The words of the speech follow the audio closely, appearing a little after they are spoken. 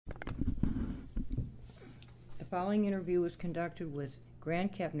following interview was conducted with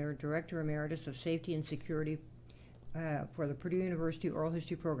Grant Kepner, Director Emeritus of Safety and Security for the Purdue University Oral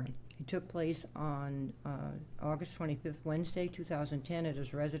History Program. It took place on August 25th, Wednesday, 2010, at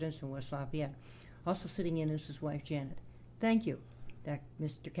his residence in West Lafayette. Also sitting in is his wife, Janet. Thank you,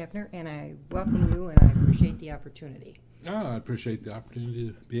 Mr. Kepner, and I welcome you, and I appreciate the opportunity. I appreciate the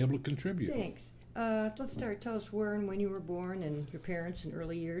opportunity to be able to contribute. Thanks. Let's start. Tell us where and when you were born and your parents in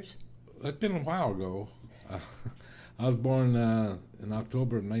early years. That's been a while ago. I was born in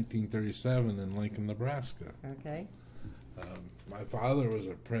October of 1937 in Lincoln, Nebraska. Okay. My father was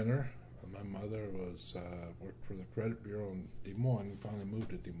a printer. My mother was worked for the Credit Bureau in Des Moines. Finally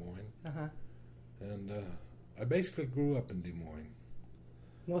moved to Des Moines. Uh-huh. And I basically grew up in Des Moines.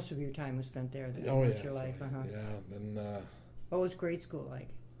 Most of your time was spent there. Then, Oh, yeah. Your life. Uh-huh. Yeah. Then. What was grade school like?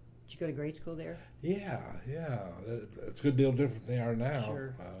 Did you go to grade school there? Yeah. It's a good deal different than they are now.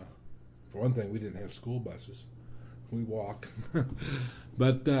 Sure. For one thing, we didn't have school buses. We walked.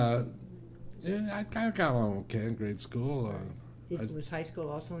 But yeah, I kind of got along okay in grade school. Was high school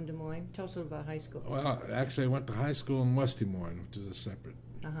also in Des Moines? Tell us about high school. Well, actually, I went to high school in West Des Moines, which is a separate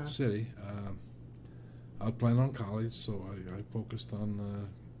city. I was planning on college, so I focused on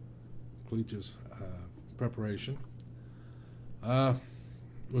collegiate preparation.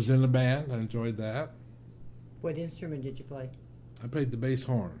 Was in the band. I enjoyed that. What instrument did you play? I played the bass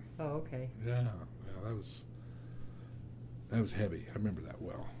horn. Oh, okay. Yeah, that was heavy. I remember that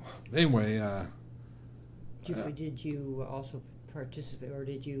well. Anyway, did you also participate, or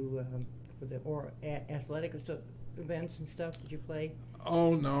did you for the athletic events and stuff? Did you play?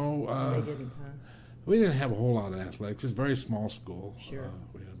 Oh no, they didn't. Huh? We didn't have a whole lot of athletics. It's a very small school. Sure.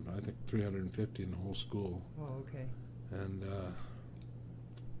 We had, I think, 350 in the whole school. Oh, okay. And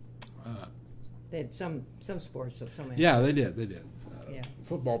they had some sports, so some. Yeah, they did. Yeah.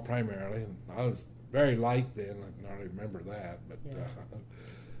 Football primarily, and I was very light then. I can hardly remember that, but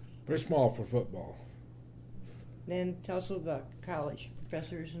very small for football. Then tell us a little about college,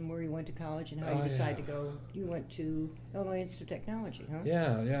 professors, and where you went to college, and how you decided to go. You went to Illinois Institute of Technology, huh?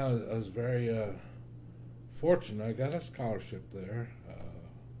 Yeah. I was very fortunate. I got a scholarship there,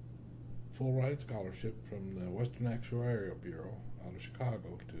 full ride scholarship from the Western Actuarial Bureau out of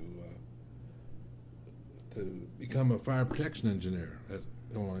Chicago to become a fire protection engineer at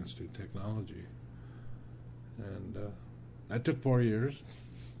Illinois Institute of Technology. And that took 4 years.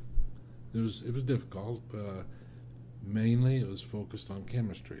 It was difficult. Mainly, it was focused on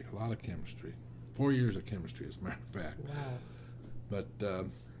chemistry, a lot of chemistry. 4 years of chemistry, as a matter of fact. Wow. But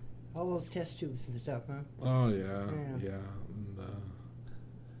all those test tubes and stuff, huh? Oh yeah. And,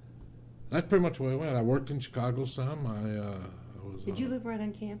 that's pretty much where I went. I worked in Chicago some. I was. Did you live right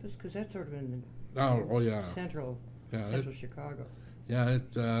on campus? Because that's sort of in the central Chicago. Yeah,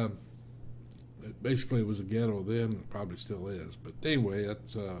 it basically was a ghetto then. It probably still is. But anyway,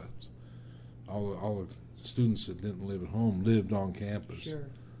 it's all the students that didn't live at home lived on campus. Sure.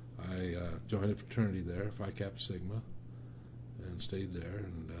 I joined a fraternity there, Phi Kappa Sigma, and stayed there.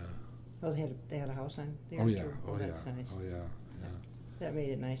 And they had a house on there. Oh yeah. Too? Oh yeah. That's nice. Oh yeah. That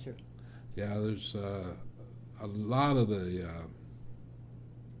made it nicer. Yeah, there's a lot of the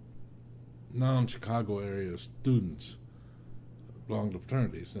non-Chicago area students belong to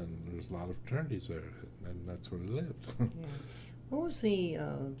fraternities, and there's a lot of fraternities there, and that's where they lived. Yeah. What was the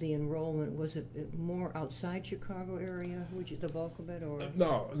enrollment? Was it more outside Chicago area? The bulk of it, or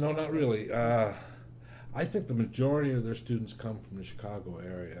no, not really. I think the majority of their students come from the Chicago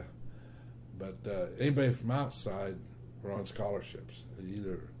area, but anybody from outside were on scholarships,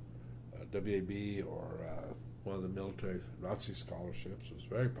 either WAB or one of the military ROTC scholarships. Was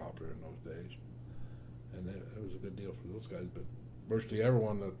very popular in those days, and it was a good deal for those guys. But virtually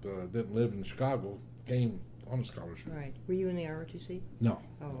everyone that didn't live in Chicago came on a scholarship. Right. Were you in the ROTC? No.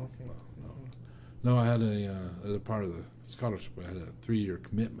 Oh, okay. No, I had as a part of the scholarship, I had a 3-year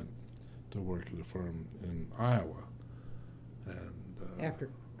commitment to work at a firm in Iowa, and after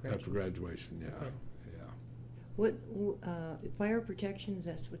graduation, yeah. Okay. What fire protection? Is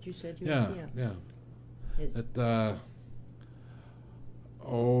that what you said? Yeah.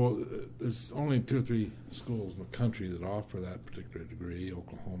 There's only 2 or 3 schools in the country that offer that particular degree.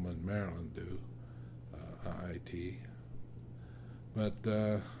 Oklahoma and Maryland do, IIT. But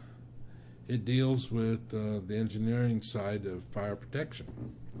it deals with the engineering side of fire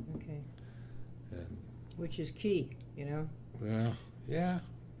protection. Okay. And which is key, you know? Yeah.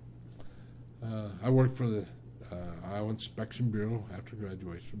 I worked for the Iowa Inspection Bureau after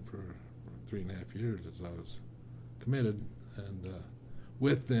graduation for 3.5 years as I was committed, and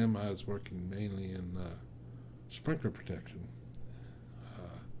with them I was working mainly in sprinkler protection,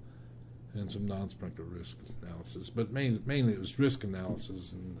 and some non-sprinkler risk analysis. But mainly it was risk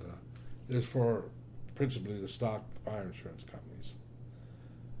analysis, and it was for principally the stock fire insurance companies.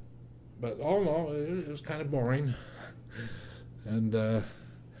 But all in all, it was kind of boring. And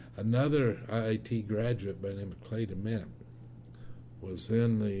another IIT graduate by the name of Katherine was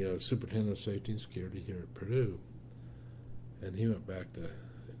then the superintendent of safety and security here at Purdue. And he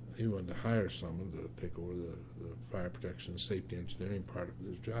wanted to hire someone to take over the fire protection and safety engineering part of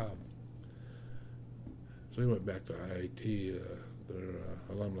his job. So he went back to IIT, their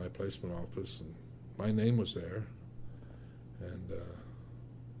alumni placement office, and my name was there. And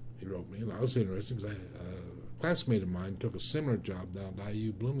he wrote me, and I was interested because a classmate of mine took a similar job down at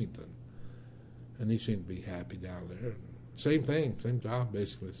IU Bloomington, and he seemed to be happy down there. Same thing, same job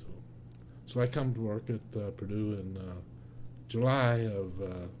basically. So I come to work at Purdue in July of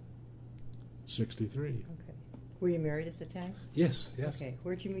 '63. Okay. Were you married at the time? Yes. Okay.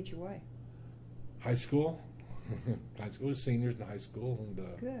 Where'd you meet your wife? High school. High school. We were seniors in high school,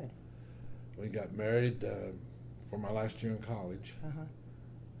 and Good. we got married for my last year in college. Uh-huh.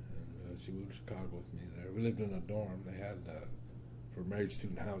 And she moved to Chicago with me there. We lived in a dorm. They had, for married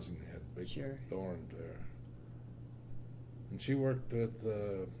student housing, they had a big dorm there. And she worked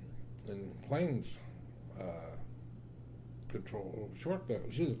in claims control. She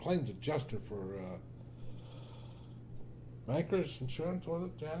was a claims adjuster for Bankers Insurance, was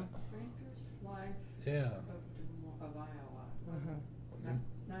it, Janet? Bankers Life Yeah. of Iowa. Uh-huh.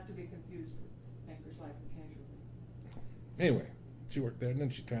 Not to be confused with Bankers Life and Casualty. Anyway, she worked there, and then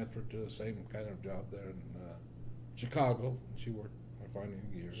she transferred to the same kind of job there in Chicago. She worked my final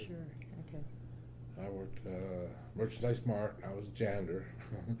year. Sure. Okay. I worked Merchandise Mart. I was a janitor.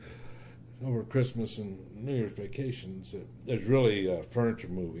 Over Christmas and New Year's vacations, there's really furniture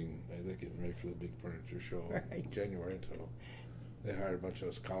moving. They're getting ready for the big furniture show in January, so they hired a bunch of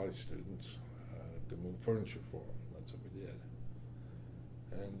us college students to move furniture for them. That's what we did.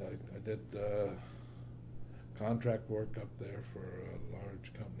 And I did contract work up there for a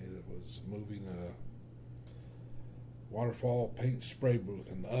large company that was moving a waterfall paint spray booth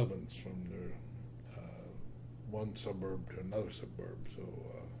and ovens from their one suburb to another suburb. So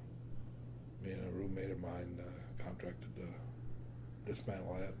me and a roommate of mine contracted to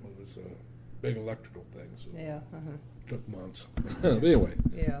dismantle that. It was a big electrical thing, so it took months. But anyway,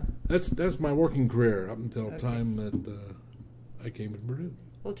 that's my working career up until the time that I came to Purdue.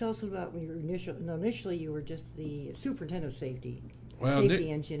 Well, tell us about when you were initially you were just the superintendent of safety, well,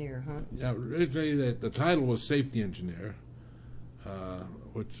 safety engineer, huh? Yeah, originally the title was safety engineer,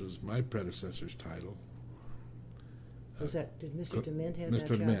 which was my predecessor's title. Was that, did Mr. Dement have that Mr.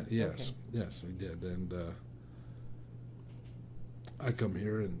 job? Dement, yes. Okay. Yes, he did. And I come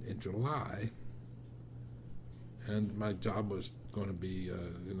here in July, and my job was going to be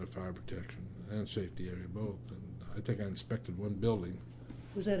in the fire protection and safety area both. And I think I inspected one building.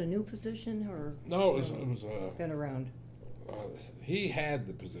 Was that a new position, or? No, it was been around. He had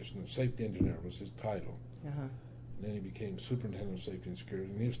the position of safety engineer, was his title. Uh-huh. And then he became superintendent of safety and security,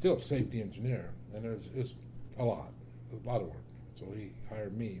 and he was still a safety engineer. And it was a lot of work. So he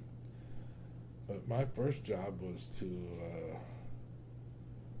hired me. But my first job was to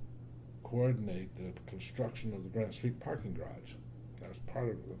coordinate the construction of the Grant Street parking garage. That was part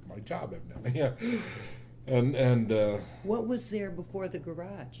of my job, evidently. Yeah. And what was there before the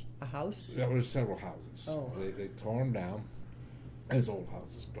garage? A house? There was several houses. Oh. They tore them down. There's old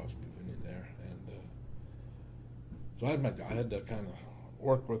houses plus in there, and so I had to kind of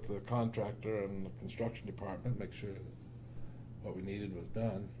work with the contractor and the construction department, make sure that what we needed was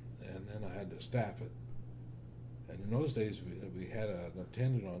done, and then I had to staff it. And in those days, we had an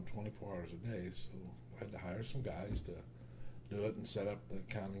attendant on 24 hours a day, so I had to hire some guys to do it and set up the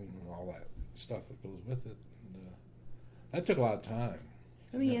accounting and all that stuff that goes with it. And that took a lot of time.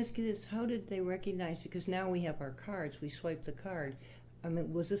 Let me ask you this: how did they recognize? Because now we have our cards. We swipe the card. I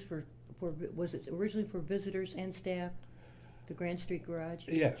mean, was this was it originally for visitors and staff? The Grant Street garage?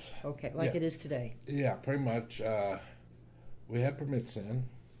 Yes. Okay, like it is today. Yeah, pretty much. We had permits in.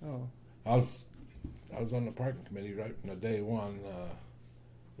 Oh. I was on the parking committee right from the day one.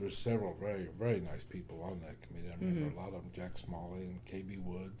 There were several very, very nice people on that committee. I remember a lot of them: Jack Smalley and K.B.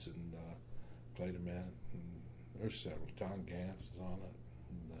 Woods and Clay DeMent. And there's several. John Gantz was on it.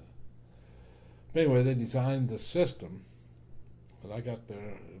 And, but anyway, they designed the system, and I got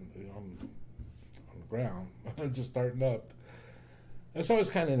there on the ground, just starting up. It's always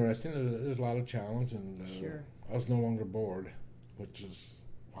kind of interesting. There's a lot of challenge, and I was no longer bored, which is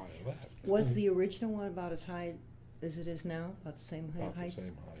why I left. Was the original one about as high as it is now? About the same height? About the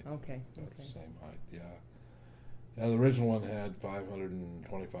same height. Okay. About the same height, yeah. Yeah, the original one had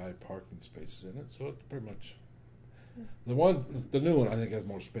 525 parking spaces in it, so it's pretty much the new one I think has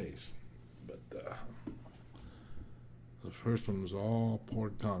more space, but the first one was all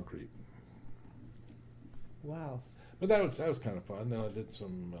poured concrete. Wow. But that was kind of fun. Now I did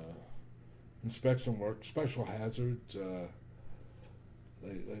some inspection work, special hazards.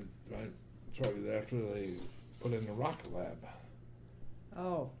 Shortly after they put in the rocket lab.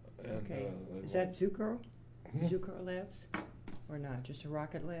 Oh, And, okay. Is that Zucro? Zucro Labs? Or not? Just a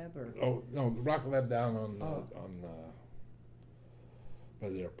rocket lab? Or Oh no, the rocket lab down on by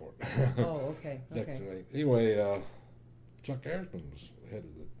the airport. Oh, okay. Next Okay. to it. Anyway, Chuck Airsman was head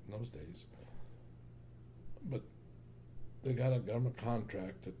of it in those days. But they got a government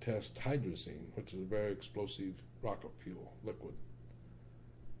contract to test hydrazine, which is a very explosive rocket fuel liquid.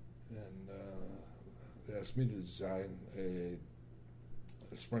 And they asked me to design a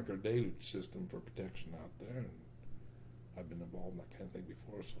sprinkler deluge system for protection out there. And I've been involved in that kind of thing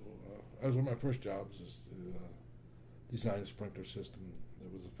before. So that was one of my first jobs, is to design a sprinkler system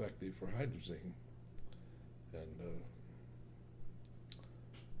that was effective for hydrazine. And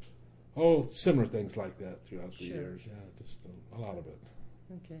similar things like that throughout the Sure. years. Yeah, just a lot of it.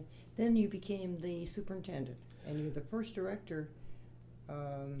 Okay. Then you became the superintendent, and you're the first director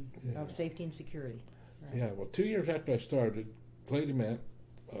of safety and security. Right? Yeah, well, 2 years after I started, Clay DeMent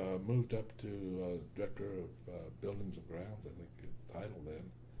moved up to director of buildings and grounds, I think it's the title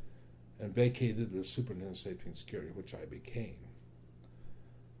then, and vacated the superintendent of safety and security, which I became.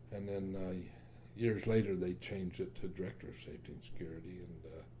 And then years later, they changed it to director of safety and security, and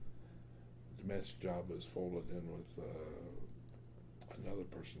DeMent's job was folded in with another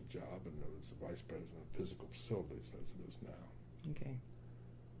person's job, and it was the vice president of physical facilities, as it is now. Okay.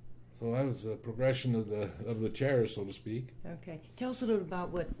 So that was the progression of the chairs, so to speak. Okay. Tell us a little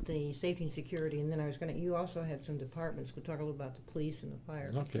about what the safety and security, and then you also had some departments. We'll talk a little about the police and the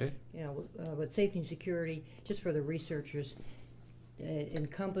fire. Okay. You know, but safety and security, just for the researchers,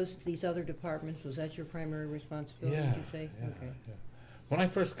 encompassed these other departments. Was that your primary responsibility, Yeah. would you say? Yeah, Okay. yeah. When I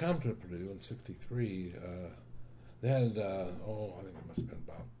first came to Purdue in '63, they had, I think it must have been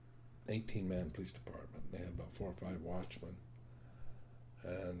about 18-man police department. They had about 4 or 5 watchmen.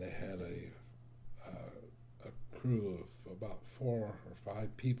 And they had a crew of about 4 or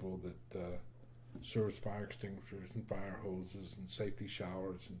 5 people that serviced fire extinguishers and fire hoses and safety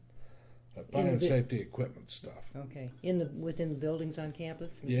showers and fire and safety equipment stuff. Okay. Within the buildings on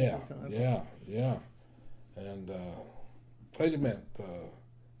campus? Yeah, Okay. yeah. And Clay DeMent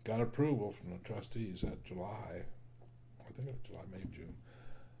got approval from the trustees at July, I think it was July, May, June,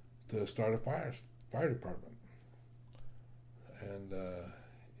 to start a fire department. And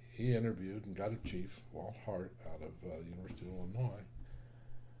he interviewed and got a chief, Walt Hart, out of University of Illinois.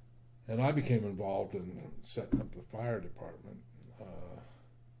 And I became involved in setting up the fire department.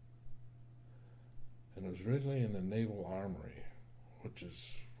 And it was originally in the Naval Armory, which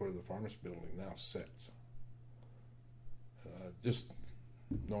is where the Pharmacy Building now sits. Just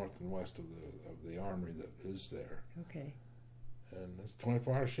north and west of the armory that is there. Okay. And it's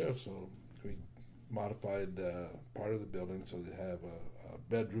 24-hour shift, so we modified part of the building so they have a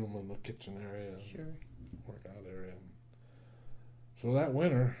bedroom and a kitchen area, Sure. workout area. So that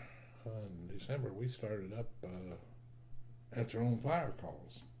winter, in December, we started up answering our own fire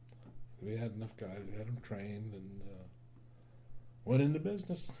calls. We had enough guys, we had them trained, and went into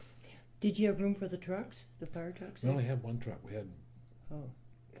business. Did you have room for the trucks, the fire trucks? We only had one truck. We had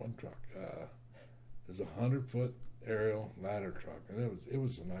one truck. It was a 100-foot aerial ladder truck, and it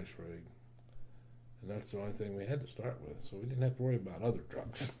was a nice rig. And that's the only thing we had to start with, so we didn't have to worry about other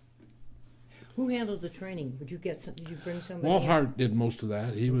trucks. Who handled the training? Did you bring somebody? Walt in? Hart did most of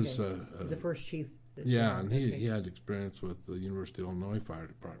that. He was the first chief. yeah, and he had experience with the University of Illinois Fire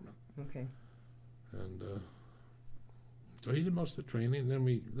Department. Okay. And so he did most of the training. And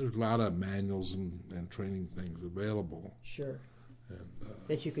then there's a lot of manuals and training things available. Sure. And,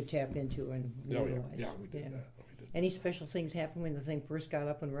 that you could tap into and utilize. Yeah, we did that. We did. Any special things happen when the thing first got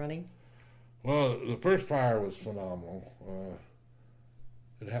up and running? Well, the first fire was phenomenal.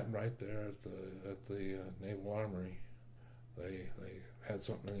 It happened right there at the Naval Armory. They had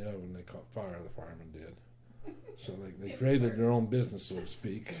something in the oven. They caught fire. The firemen did. So they created their own business, so to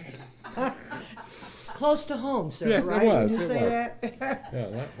speak. Close to home, sir. Yeah, right? it was. Did you say that?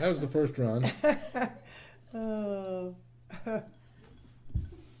 Yeah, that was the first run. Oh.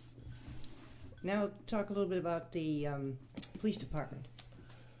 Now talk a little bit about the police department.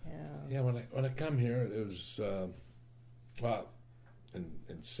 Yeah, when I come here, it was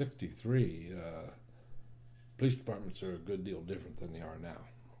in '63. Police departments are a good deal different than they are now.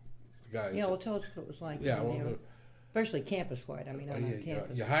 The guys. Yeah, well, tell us what it was like. Yeah, well, Especially campus-wide, I mean, on our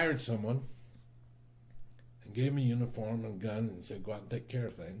campus. You hired someone and gave him a uniform and gun and said, go out and take care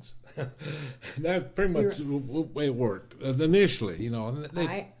of things. That's pretty much the way it worked initially, you know.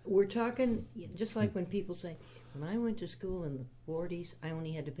 We're talking, just like when people say, when I went to school in the 40s, I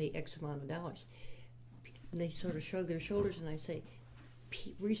only had to pay X amount of dollars. And they sort of shrug their shoulders, and I say,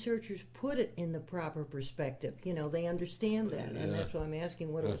 researchers put it in the proper perspective. You know, they understand that, and that's why I'm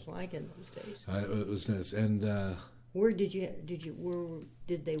asking what it was like in those days. It was nice. And where did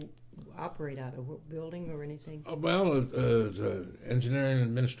they operate out of? What building or anything? Well, it's engineering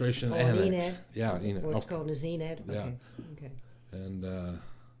administration annex. ENAD? Yeah, ENAD. What's called as ENAD? Yeah. Okay. And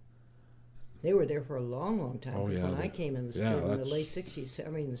they were there for a long, long time. Oh, yeah, when I came in the late 60s, I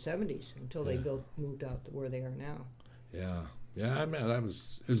mean the 70s, until they moved out to where they are now. Yeah. Yeah, I mean, it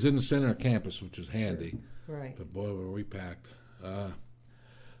was in the center of campus, which was handy. Sure. Right. But boy, were we packed. The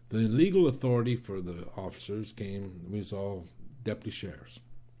legal authority for the officers we was all deputy sheriffs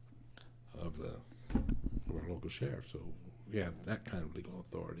of our local sheriff. So we had that kind of legal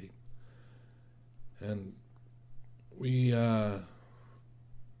authority. And we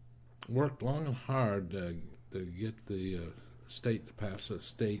worked long and hard to get the state to pass a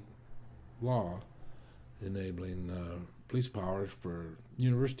state law enabling police powers for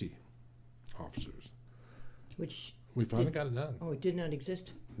university officers. Which we finally got it done. Oh, it did not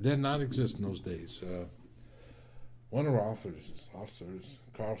exist? Did not exist in those days. One of our officers,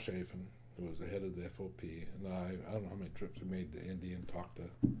 Carl Chafin, who was the head of the FOP, and I don't know how many trips we made to India and talked to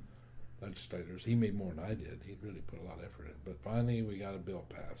legislators. He made more than I did. He really put a lot of effort in. But finally, we got a bill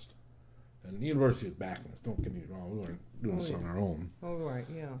passed. And the university was backing us. Don't get me wrong. We weren't doing this on our own. Oh, right,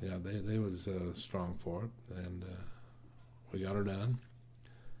 yeah. Yeah, they was strong for it. And we got her done.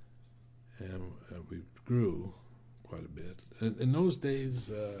 And we grew quite a bit. In those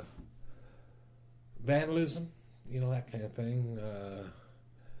days, vandalism, you know, that kind of thing.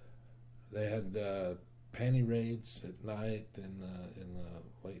 They had panty raids at night in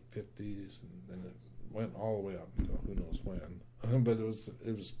the late 50s, and then it went all the way up until who knows when. But it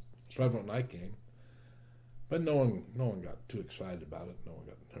was prevalent when I came. But no one got too excited about it. No one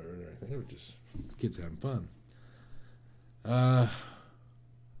got hurt or anything. It was just kids having fun.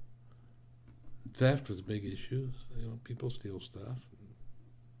 Theft was a big issue. You know, people steal stuff.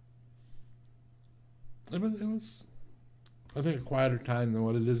 It was, I think, a quieter time than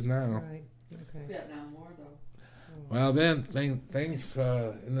what it is now. Right. Okay. Vietnam War, though. Well, then things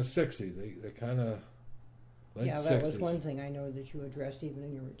in the 60s, they kind of late 60s. Yeah, that was one thing I know that you addressed even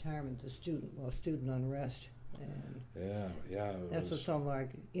in your retirement, the student unrest. And yeah. That's what some of our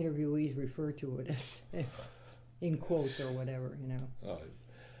interviewees refer to it as, in quotes or whatever, you know. Oh,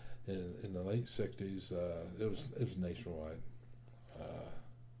 in the late 60s, it was nationwide.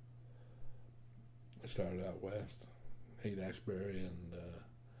 It started out west, Haight-Ashbury,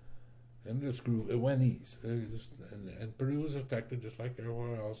 and just grew. It went east. And Purdue was affected just like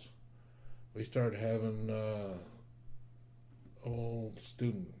everywhere else. We started having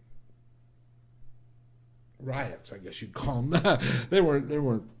student riots, I guess you'd call them. they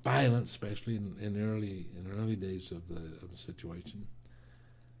weren't violent, especially in the early days of the situation.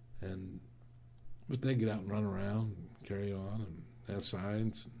 But they get out and run around and carry on and have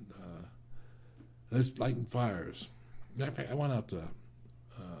signs. There's lighting fires. Matter of fact, I went out to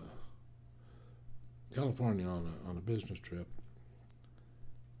California on a business trip,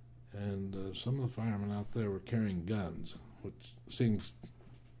 and some of the firemen out there were carrying guns, which seems,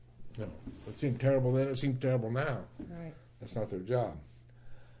 it seemed terrible then. It seemed terrible now. Right. That's not their job.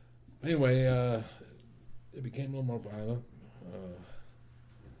 Anyway, it became a little more violent,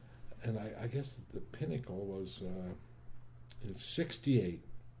 and I guess the pinnacle was in '68.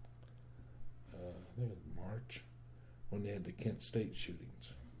 I think it was March, when they had the Kent State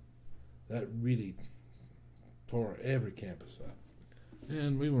shootings. That really tore every campus up.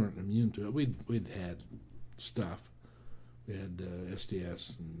 And we weren't immune to it. We'd had stuff. We had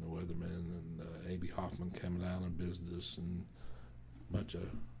SDS and the Weathermen and A.B. Hoffman coming down and business and a bunch of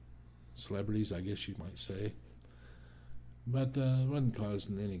celebrities, I guess you might say. But it wasn't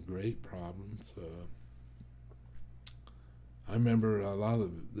causing any great problems. I remember a lot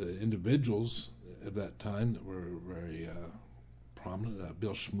of the individuals at that time that were very prominent.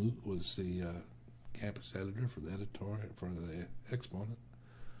 Bill Schmoot was the campus editor for the editorial, for the Exponent.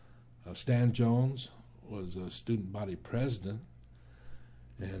 Stan Jones was a student body president.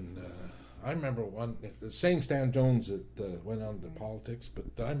 And I remember the same Stan Jones that went on to politics, but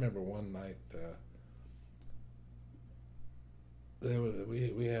I remember one night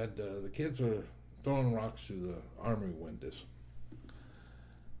we had the kids were throwing rocks through the armory windows.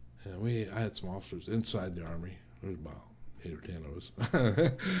 And I had some officers inside the armory There was about 8 or 10 of us.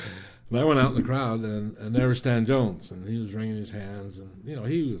 And I went out in the crowd, and there was Stan Jones, and he was wringing his hands, and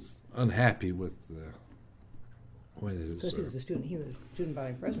he was unhappy with the way that it was. Because he was a student. He was student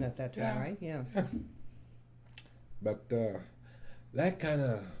body president at that time, Yeah. right? Yeah. But that kind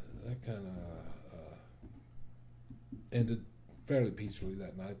of ended fairly peacefully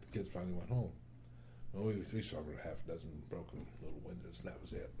that night. The kids finally went home. Well, we saw about half a dozen broken little windows, and that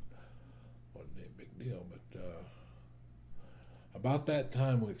was it. Wasn't a big deal, but about that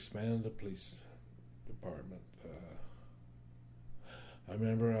time we expanded the police department. I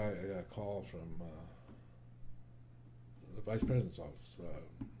remember I got a call from the vice president's office.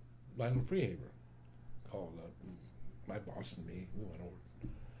 Lionel Freehaver called up, my boss and me. We went over,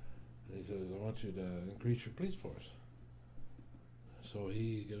 and he says, "I want you to increase your police force." So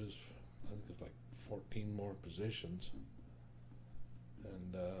he gives, I think it's like 14 more positions,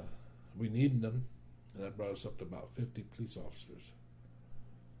 and we needed them, and that brought us up to about 50 police officers.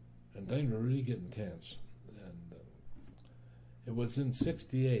 And things were really getting tense. And it was in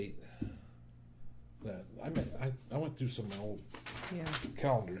 '68 that I went through some of my old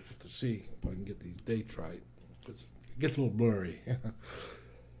calendars to see if I can get these dates right, because it gets a little blurry.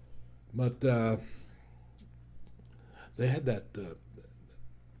 But they had that.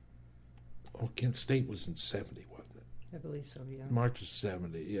 Kent State was in '70, wasn't it? I believe so. Yeah. March of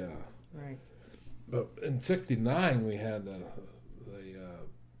 '70, yeah. Right. But in '69 we had it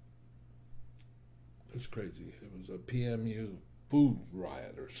was crazy. It was a PMU food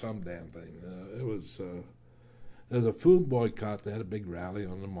riot or some damn thing. There was a food boycott. They had a big rally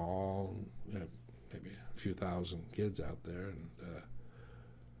on the mall. Maybe a few thousand kids out there, and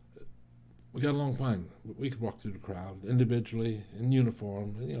we got along fine. We could walk through the crowd individually in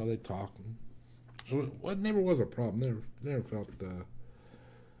uniform. And, they talked. So it never was a problem. Never felt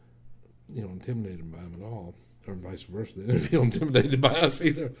intimidated by them at all, or vice versa. They didn't feel intimidated by us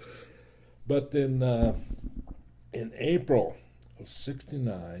either. But in April of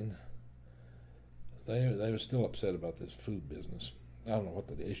 '69, they were still upset about this food business. I don't know what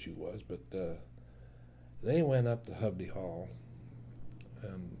the issue was, but they went up to Hovde Hall,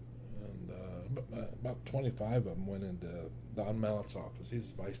 and about 25 of them went into Don Mallett's office.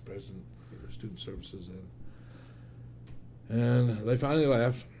 He's the vice president for student services, and they finally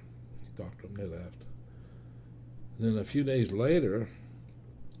left. He talked to them, they left. Then a few days later,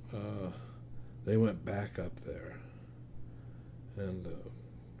 they went back up there, and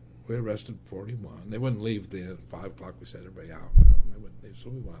we arrested 41. They wouldn't leave then. At 5 o'clock, we set everybody out. They wouldn't leave, so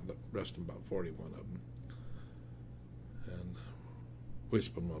we wound up arresting about 41 of them. And we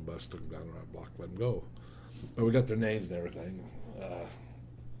just put them on a bus, took them down around the block, let them go. But we got their names and everything.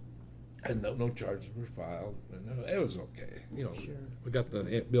 And no charges were filed. And it was okay. Sure. We got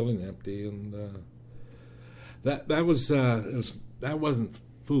the building empty, and that wasn't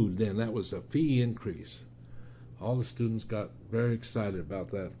food then. That was a fee increase. All the students got very excited about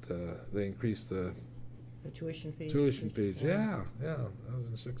that. They increased the tuition fees. Tuition fees, yeah. That was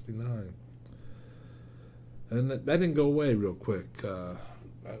in '69. And that didn't go away real quick. That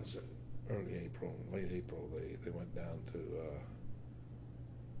was early April, late April. They went down to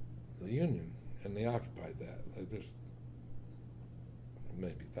the Union, and they occupied that. There's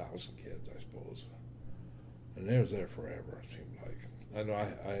maybe 1,000 kids, I suppose. And they was there forever, it seemed like. I know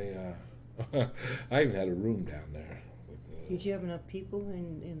I even had a room down there. Did you have enough people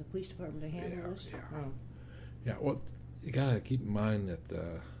in the police department to handle this? Yeah. Oh. Yeah, well, you got to keep in mind that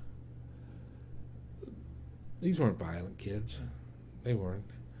these weren't violent kids. They weren't.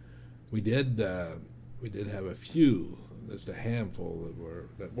 We did have a few, just a handful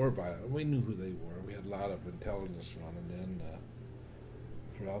that were violent. We knew who they were. We had a lot of intelligence running in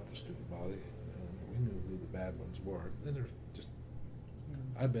throughout the student body, and we knew who the bad ones were. And there's just,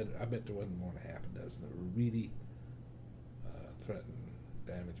 I bet there wasn't more than half a dozen that were really threatening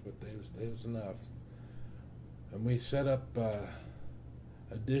damage, but they was enough. And we set up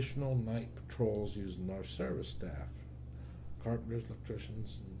additional night patrols using our service staff, carpenters,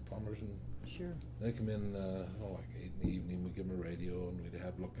 electricians, and plumbers, and Sure. they come in like 8 in the evening. We give them a radio, and we'd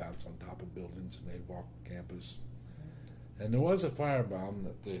have lookouts on top of buildings, and they'd walk campus. And there was a firebomb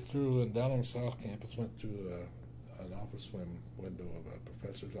that they threw down on the South Campus, went through an office window of a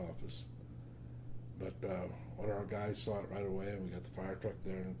professor's office. But one of our guys saw it right away, and we got the fire truck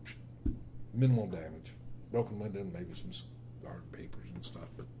there, and minimal damage. Broken window and maybe some scarred papers and stuff.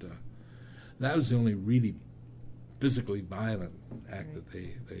 But that was the only really physically violent act that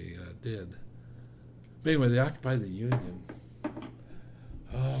they did. But anyway, they occupied the Union.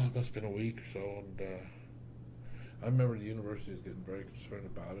 It must have been a week or so, and I remember the university was getting very concerned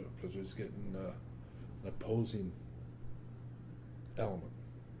about it because it was getting opposing element.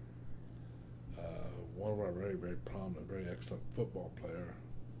 One of our very, very prominent, very excellent football player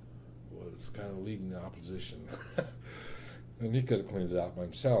was kind of leading the opposition. And he could have cleaned it out by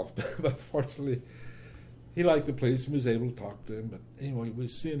himself. But fortunately, he liked the police and was able to talk to him. But anyway, we're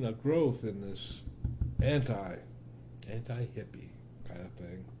seeing a growth in this anti-hippie kind of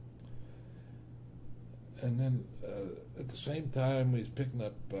thing. And then at the same time, we was picking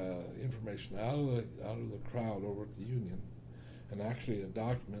up information out of the crowd over at the Union, and actually a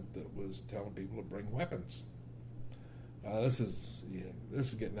document that was telling people to bring weapons. This is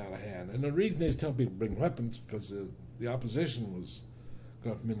getting out of hand. And the reason they was telling people to bring weapons because the opposition was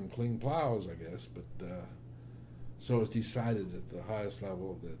going to come in and clean plows, I guess. But so it was decided at the highest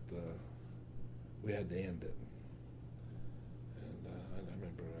level that we had to end it. And I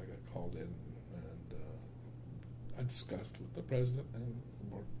remember I got called in, and I discussed with the president and the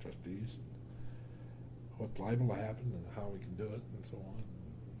board of trustees what's liable to happen and how we can do it and so on.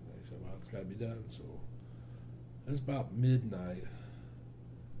 And they said, well, it's got to be done. So it was about midnight.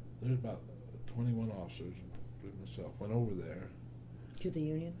 There's about 21 officers, including myself, went over there. To the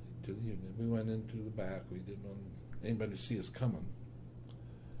Union? To the Union. We went into the back. We didn't want anybody to see us coming.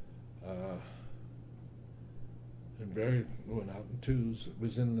 And we went out in twos. It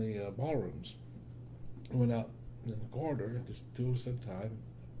was in the ballrooms. We went out in the corridor, just two of us at a time.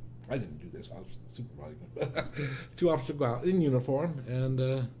 I didn't do this. I was supervising. Two officers go out in uniform,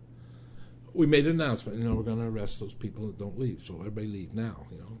 and we made an announcement. We're going to arrest those people that don't leave. So everybody leave now.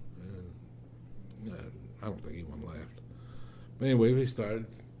 And I don't think anyone left. But anyway, we started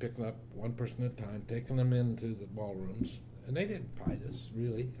picking up one person at a time, taking them into the ballrooms, and they didn't fight us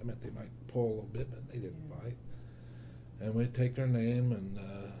really. I mean, they might pull a little bit, but they didn't fight. And we'd take their name and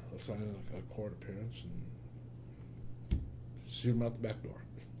assign a court appearance and shoot them out the back door.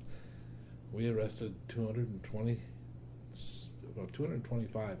 We arrested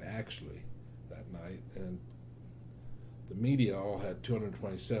 225 actually that night, and the media all had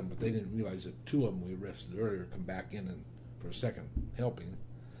 227, but they didn't realize that two of them we arrested earlier come back in and for a second helping,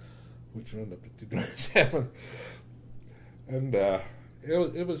 which ended up at 227. And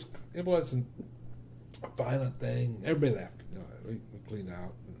it wasn't a violent thing. Everybody left. We cleaned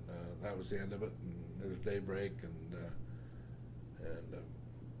out, and that was the end of it. And it was daybreak, and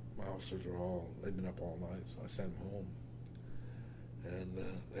my officers they'd been up all night, so I sent them home. And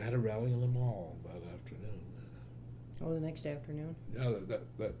they had a rally in the mall that afternoon. Oh, the next afternoon? Yeah,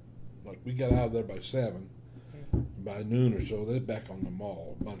 that like we got out of there by 7. Okay. By noon or so, they're back on the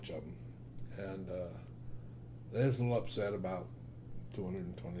mall, a bunch of them. And they was a little upset about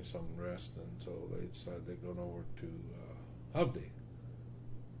 220-something arrests, and so they decided they'd gone over to Hovde.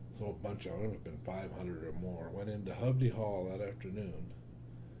 So a bunch of them, it had been 500 or more, went into Hovde Hall that afternoon.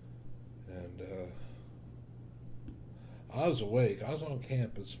 And I was awake. I was on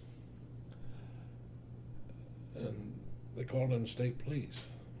campus, and they called in the state police.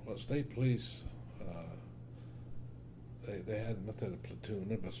 Well, state police, they had a platoon.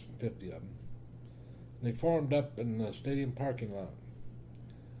 There was 50 of them. And they formed up in the stadium parking lot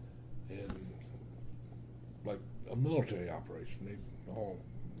in like a military operation.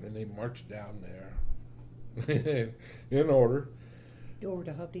 They marched down there in order. Over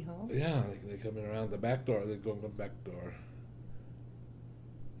to Hovde Hall? Yeah, they come in around the back door. They go in the back door.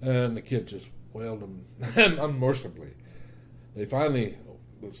 And the kids just wailed them unmercifully. The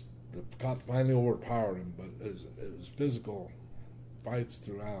cop finally overpowered him, but it was physical fights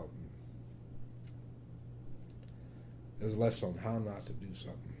throughout. It was a lesson on how not to do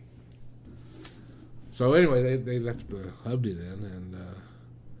something. So anyway, they left the Hovde then, and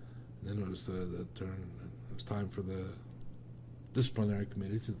then it was the turn. It was time for the disciplinary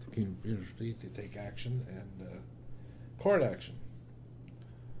committees at the university to take action and court action.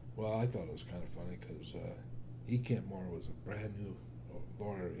 Well, I thought it was kind of funny because E. Kentmore was a brand new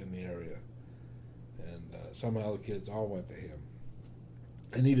lawyer in the area, and somehow the kids all went to him,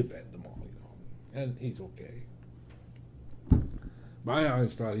 and he defended them all, and he's okay. But I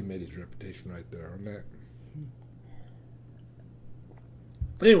always thought he made his reputation right there on that.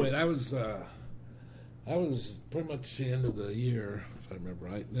 Anyway, that was pretty much the end of the year, if I remember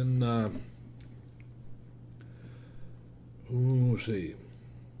right. And then, let's see.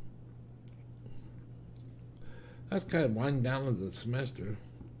 That's kind of winding down of the semester.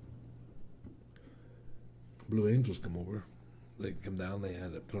 Blue Angels come over. They come down. They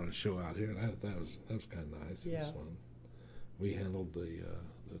had to put on a show out here, and I thought that was kind of nice. Yeah. We handled the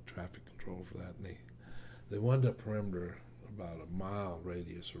traffic control for that, and they wanted a perimeter about a mile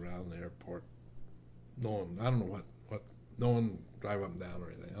radius around the airport. I don't know what no one drive up and down or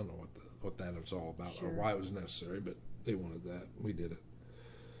anything. I don't know what the what that was all about Sure. or why it was necessary, but they wanted that. We did it.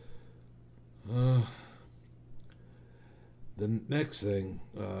 The next thing,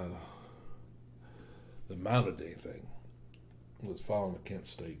 the Mountain Day thing, was following the Kent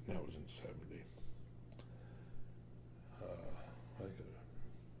State, and that was in '70. I think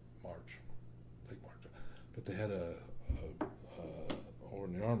March, late March. But they had over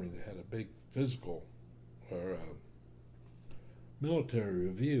in the Army, they had a big physical or military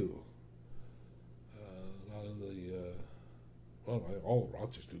review. A lot of the, all the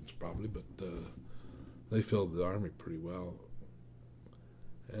Rochester students probably, but they filled the Army pretty well.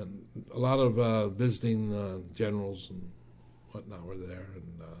 And a lot of visiting generals and whatnot were there.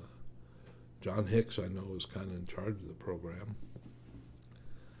 And John Hicks, I know, was kind of in charge of the program.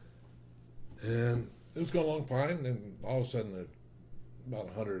 And it was going along fine, and all of a sudden, about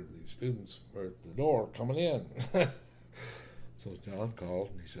 100 of these students were at the door coming in. So John called,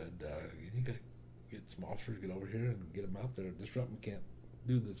 and he said, you got to get some officers, get over here and get them out there. Disrupt them, can't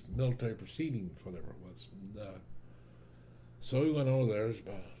do this military proceedings, whatever it was. And, so we went over there. There's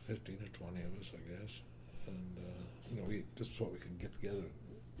about 15 or 20 of us, I guess. And, we just what we could get together.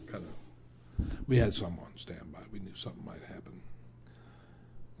 Kind of, we had someone stand by. We knew something might happen.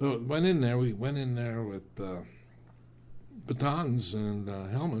 So we went in there with batons and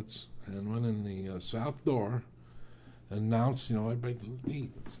helmets, and went in the south door, announced, everybody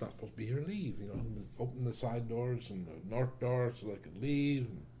leave. It's not supposed to be here, leave. Open the side doors and the north door so they could leave.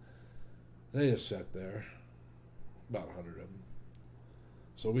 And they just sat there, about 100 of them.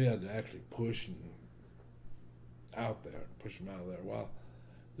 So we had to actually push them out there, push them out of there. Well,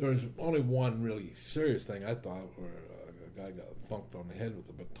 there was only one really serious thing, I thought, where a guy got thunked on the head with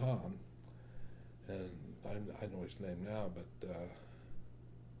a baton. And I know his name now, but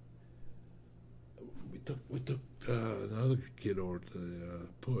we took another kid over to the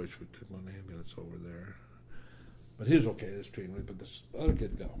push. We took one ambulance over there, but he was okay. This treatment, but this other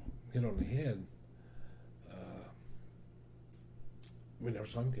kid got hit on the head. We never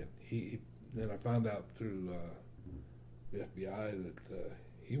saw him again. Then I found out through the FBI that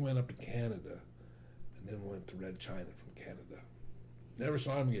he went up to Canada, and then went to Red China from Canada. Never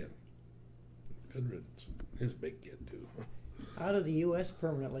saw him again. Good riddance. He's a big kid, too. Out of the U.S.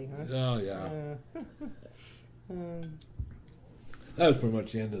 permanently, huh? Oh, yeah. That was pretty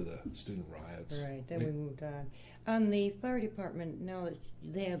much the end of the student riots. Right, then we moved on. On the fire department, now that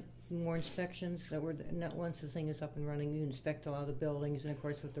they have more inspections, that were not once the thing is up and running, you inspect a lot of the buildings, and of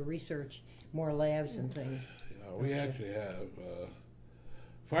course with the research, more labs and things. Yeah, we actually have,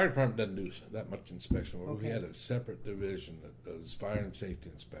 fire department doesn't do that much inspection. Okay. We had a separate division that does fire and safety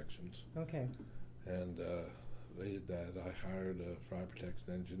inspections. Okay. And they did that. I hired a fire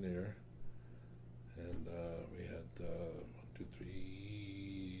protection engineer, and we had 1, 2,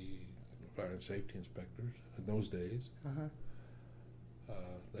 3 fire and safety inspectors in those days. Uh-huh.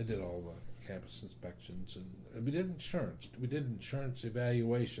 They did all the campus inspections, and we did insurance. We did insurance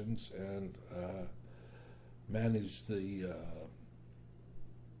evaluations and managed the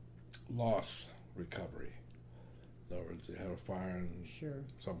loss recovery. In other words, they have a fire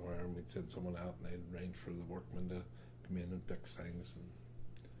somewhere, and we'd send someone out, and they'd arrange for the workmen to come in and fix things and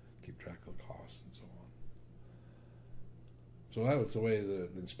keep track of the costs and so on. So that was the way the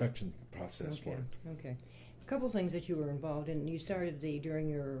inspection process worked. Okay. A couple things that you were involved in. You started during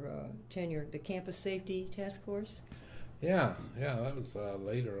your tenure, the Campus Safety Task Force? Yeah, that was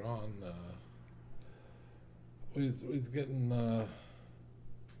later on. We was getting...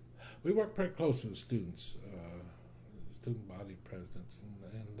 we worked pretty close with the students, student body presidents,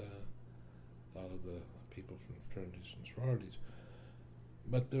 and a lot of the people from fraternities and sororities.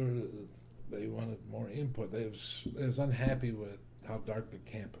 But they wanted more input. They was unhappy with how dark the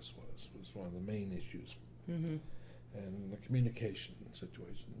campus was one of the main issues. Mm-hmm. And the communication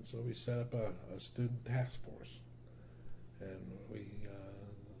situation. So we set up a student task force, and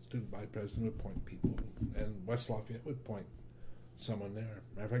student body president would appoint people, and West Lafayette would appoint someone there.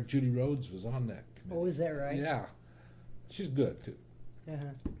 Matter of fact, Judy Rhodes was on that committee. Oh, is that right? Yeah, she's good too.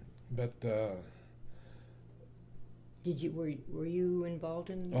 Uh-huh. But were you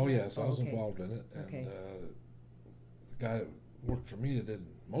involved in? Oh yes, I was okay. involved in it, and Okay. the guy that worked for me that did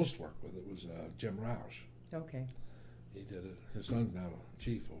most work with it was Jim Roush. Okay. He did it. His son's now a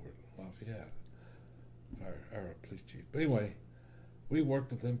chief over at Lafayette, our police chief. But anyway, we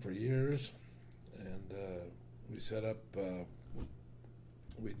worked with them for years, and we set up.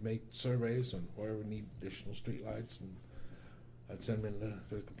 We'd make surveys on where we need additional streetlights, and I'd send them in the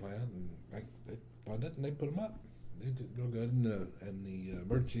physical plan, and they'd fund it, and they'd put them up. They did real good, and the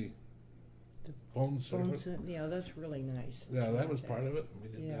emergency phone service. Yeah, that's really nice. Yeah, that was part of it. We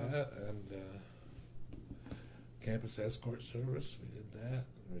did Yeah. that, and campus escort service. We did that.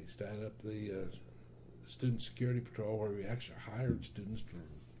 We started up the student security patrol, where we actually hired students to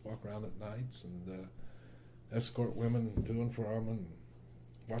walk around at nights and escort women to and from, and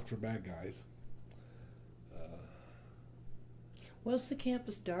watch for bad guys. Was the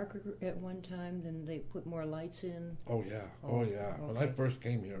campus darker at one time than they put more lights in? Oh yeah, oh yeah. When I okay. first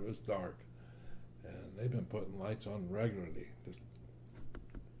came here, it was dark, and they've been putting lights on regularly. Just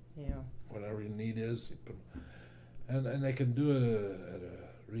Yeah. whatever your need is, you put, and they can do it at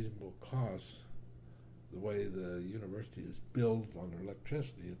a reasonable cost. The way the university is billed on their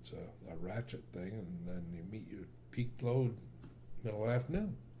electricity, it's a ratchet thing, and then you meet your peak load middle of the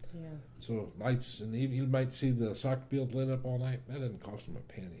afternoon. Yeah. So lights, and you might see the soccer field lit up all night. That doesn't cost them a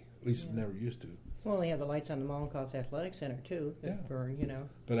penny. At least it Yeah. never used to. Well, they have the lights on the Monmouth Athletic Center too that Yeah. burn. You know.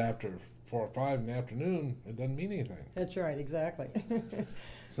 But after 4 or 5 in the afternoon, it doesn't mean anything. That's right. Exactly.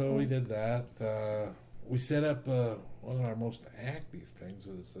 So we did that. We set up one of our most active things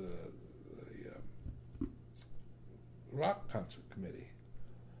was the rock concert committee.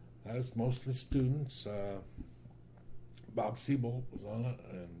 That was mostly students. Bob Siebold was on it,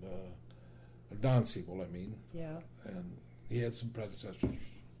 and Don Siebold, I mean. Yeah. And he had some predecessors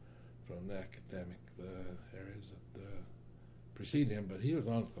from the academic areas that preceded him, but he was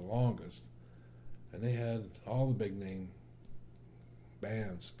on it the longest. And they had all the big name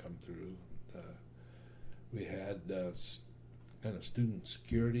bands come through. We had kind of student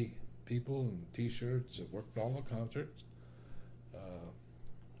security people in T-shirts that worked all the concerts.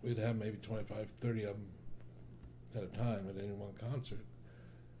 We'd have maybe 25, 30 of them at a time at any one concert.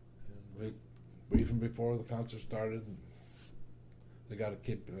 And we'd brief them before the concert started. And they got to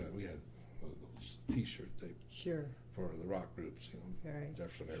keep, we had those T-shirts Sure. for the rock groups, you know, Right.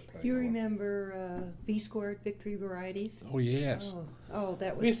 Jefferson Airplane. You remember B Squared Victory Varieties? Oh, yes. Oh,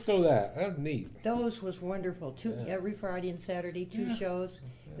 that We used was. to go that. That was neat. Those was wonderful. Yeah. Every Friday and Saturday, two Yeah. shows. Yeah.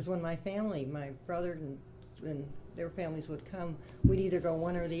 Because when my family, my brother and their families would come, we'd either go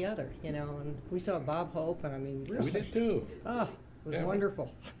one or the other, you know. And we saw Bob Hope, and I mean, really, We did too. oh, it was Yeah.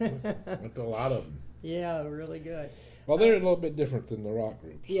 wonderful. Went to a lot of them. Yeah, really good. Well, they're a little bit different than the rock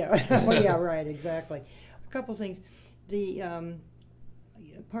groups. Yeah, well, yeah, right, exactly. A couple things. The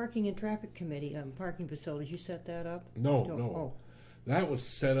parking and traffic committee, parking facilities, you set that up? No. Oh, That was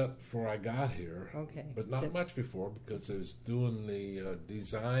set up before I got here. okay. But not That- much before, because it was doing the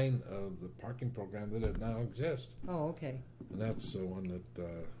design of the parking program that now exists. Oh, okay. And that's the one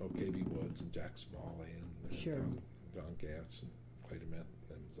that OKB Woods and Jack Smalley and Sure. John Gantz and Clay DeMent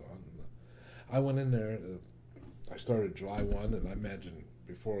and was on. And, I went in there, I started July 1, and I imagine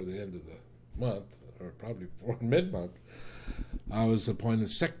before the end of the month, or probably before mid-month, I was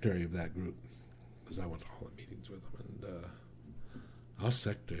appointed secretary of that group, because I went to all the meetings with them. And I was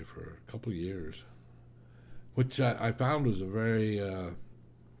secretary for a couple of years, which I found was a very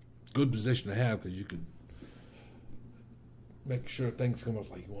good position to have, because you could make sure things come up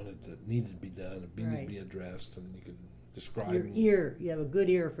like you wanted to, needed to be done, and needed Right. to be addressed, and you could describe Your them. ear, you have a good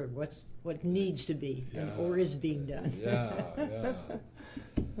ear for what needs to be Yeah. or is being done. Yeah.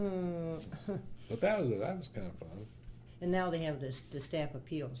 Uh, But that was kind of fun. and now they have the staff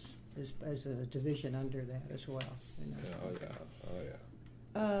appeals as a division under that as well. You know. Yeah, oh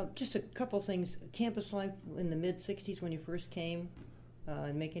yeah. Just a couple things. Campus life in the mid-'60s when you first came,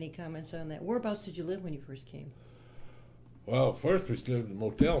 and make any comments on that. Whereabouts did you live when you first came? Well, first we lived in a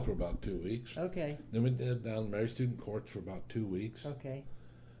motel for about 2 weeks. Okay, Then we did down Mary Student Courts for about 2 weeks. okay.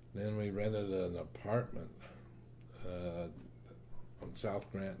 Then we rented an apartment on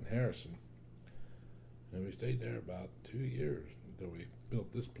South Grant and Harrison. And we stayed there about 2 years until we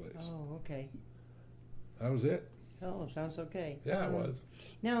built this place. Oh, okay. That was it. Oh, sounds okay. Yeah, it was.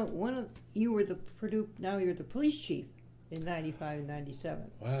 Now, you were the Purdue. Now you're the police chief in '95 and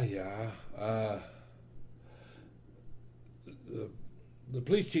 '97. Well, yeah. The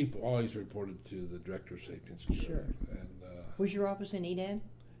police chief always reported to the director of safety and security. Sure. And Was your office in Edam?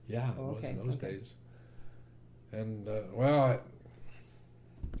 yeah, it Oh, was okay, in those okay. days. And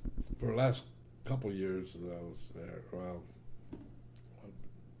for the last couple of years that I was there,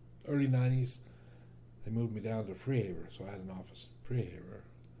 early '90s, they moved me down to Freehaver, so I had an office in Freehaver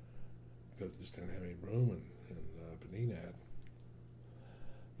because I just didn't have any room in Peneenad.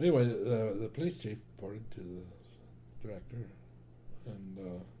 Anyway, the police chief reported to the director,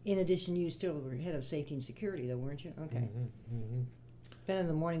 and In addition, you still were head of safety and security, though, weren't you? Okay. mhm. Then in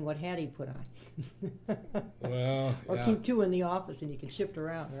the morning, what hat he put on? Well, Or yeah. keep two in the office and you can shift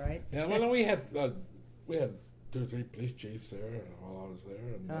around, right? Yeah, well, no, we had 2 or 3 police chiefs there while I was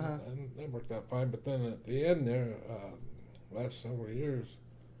there, and, Uh-huh. and it worked out fine. But then at the end there, last several years,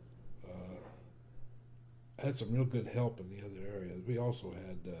 I had some real good help in the other areas. We also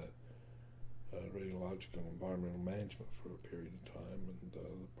had radiological environmental management for a period of time, and the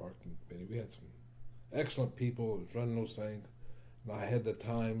parking committee. We had some excellent people who was running those things, and I had the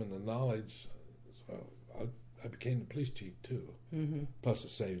time and the knowledge, so I became the police chief too. Mm-hmm. Plus, it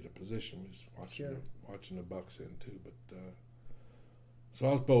saved the position. We was watching the Bucks in too. But so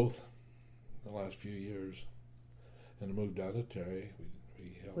I was both the last few years, and I moved down to Terry.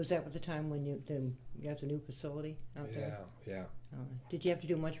 We helped. Was that at the time when you got the new facility out there? Yeah. Did you have to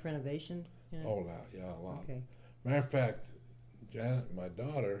do much renovation? Oh, yeah, a lot. Okay. Matter of fact, Janet, my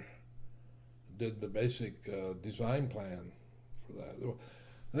daughter, did the basic design plan for that.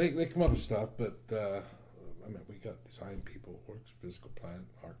 They come up with stuff, but I mean, we got design people, works, physical plant,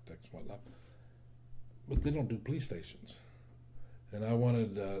 architects, and whatnot, but they don't do police stations. And I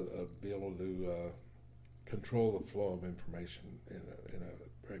wanted to be able to control the flow of information in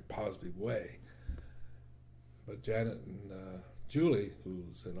a very positive way. But Janet and Julie,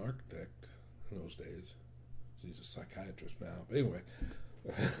 who's an architect in those days, she's a psychiatrist now. But anyway,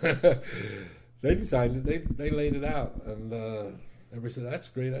 they decided, they laid it out, and everybody said, "That's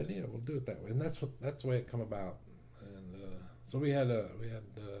a great idea. We'll do it that way." And that's the way it come about. And so we had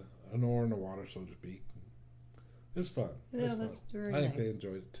an oar in the water, so to speak. It was fun. Yeah, that's very I think nice. they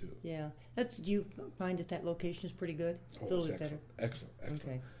enjoyed it too. Yeah, do you find that location is pretty good? Oh, a little it's bit better. excellent.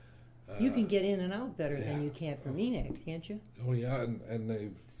 Okay. You can get in and out better than you can from Enid, can't you? Oh yeah, and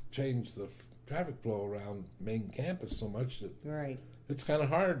they've changed the traffic flow around main campus so much that Right. it's kind of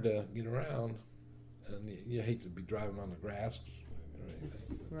hard to get around, and you hate to be driving on the grass or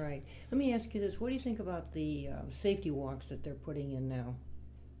anything. Right. Let me ask you this: what do you think about the safety walks that they're putting in now?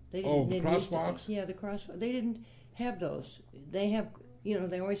 They Oh, the didn't used to- crosswalks? Yeah, the crosswalks. They didn't have those. They have,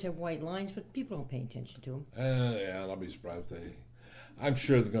 they always have white lines, but people don't pay attention to them. Yeah, and I'll be surprised if I'm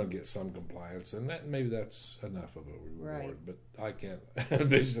sure they're going to get some compliance, and maybe that's enough of a reward. Right. But I can't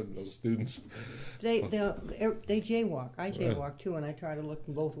envision those students. They jaywalk. I jaywalk too, and I try to look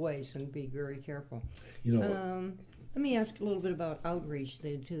both ways and be very careful. You know, Let me ask a little bit about outreach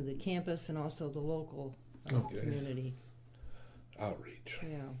to the campus and also the local community. Outreach.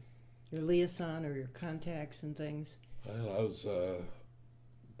 Yeah, your liaison or your contacts and things. Well, I was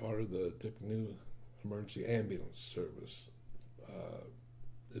part of the Tippecanoe Emergency Ambulance Service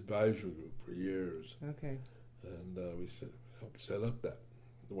advisory group for years. Okay. And we helped set up that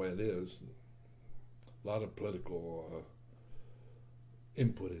the way it is. A lot of political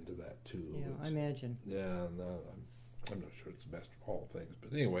input into that too. Yeah, I imagine. Yeah, no, I'm not sure it's the best of all things,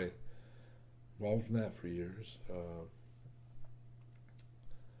 but anyway, involved in that for years.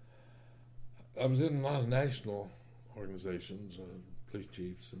 I was in a lot of national organizations, police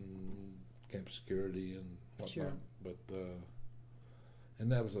chiefs and campus security and whatnot. Sure. But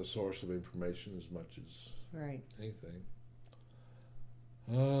and that was a source of information as much as Right. anything.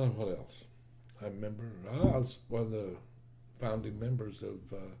 What else? I remember I was one of the founding members of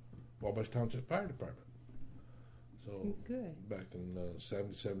Wabash Township Fire Department. So Good. back in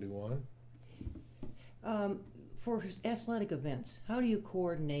 70, 71. For athletic events, how do you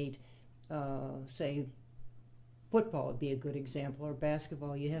coordinate, say, football would be a good example, or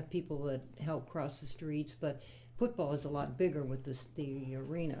basketball? You have people that help cross the streets, but football is a lot bigger with the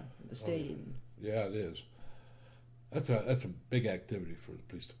arena, the stadium. Yeah, it is. That's a big activity for the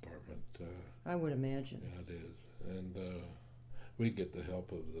police department. I would imagine. Yeah, it is. And we get the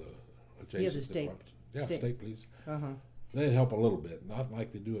help of the Yeah, adjacent the state- departments. Yeah, state police. Uh-huh. They help a little bit, not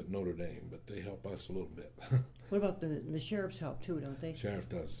like they do at Notre Dame, but they help us a little bit. What about the sheriff's help too? Don't they? Sheriff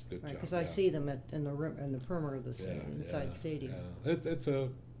does a good job. Because I see them in the perimeter of the inside yeah, stadium. Yeah. It's a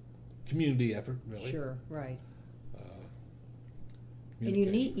community effort, really. Sure, right. And you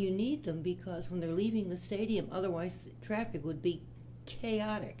need them because when they're leaving the stadium, otherwise the traffic would be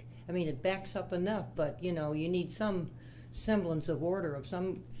chaotic. I mean, it backs up enough, but you need some semblance of order of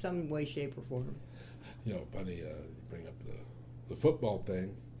some way, shape, or form. Funny, you bring up the football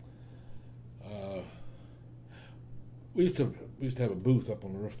thing. We used to have a booth up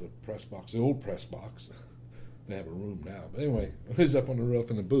on the roof of the press box, the old press box. They have a room now, but anyway, I was up on the roof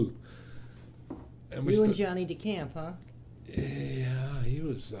in the booth. And You and Johnny DeCamp, huh? Yeah, he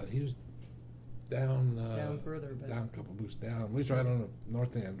was down further, but down a couple booths down. We was right on the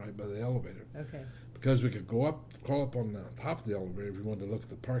north end, right by the elevator. okay. Because we could crawl up on the top of the elevator if we wanted to look at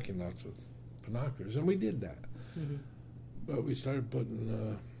the parking lots with binoculars, and we did that. Mm-hmm. But we started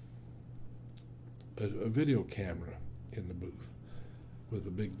putting a video camera in the booth, with a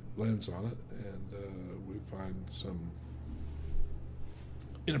big lens on it, and we find some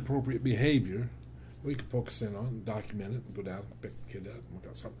inappropriate behavior, we can focus in on and document it and go down and pick the kid up and we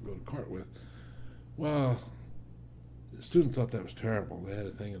got something to go to court with. Well, the students thought that was terrible. They had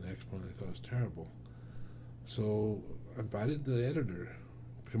a thing in the expo and they thought it was terrible. So I invited the editor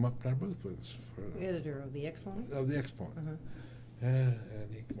to come up to our booth with us. For The editor of the Exponent? Of the Exponent. Uh-huh.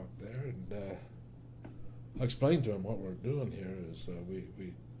 And he came up there and I explained to him what we're doing here is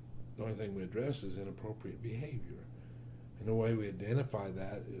we the only thing we address is inappropriate behavior. And the way we identify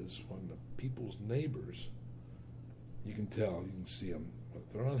that is when the people's neighbors, you can tell, you can see them,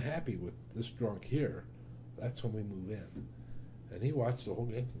 if they're unhappy with this drunk here, that's when we move in. And he watched the whole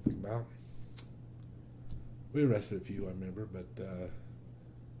game come out. We arrested a few, I remember, but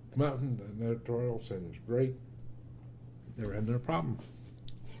come out in the editorial saying it was great. They were having their problem.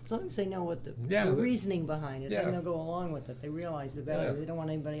 As long as they know what the the reasoning behind it, yeah. then they'll go along with it. They realize the value. Yeah. They don't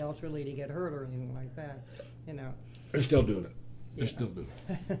want anybody else really to get hurt or anything like that, you know. They're still doing it. They're Yeah. still doing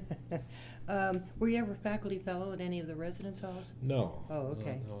it. Were you ever faculty fellow at any of the residence halls? No. Oh,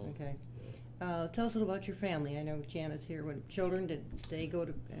 okay, No. okay. Tell us a little about your family. I know Janet's here. When children, did they go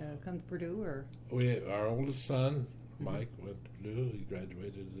to come to Purdue or? Our oldest son, Mike, went to Purdue. He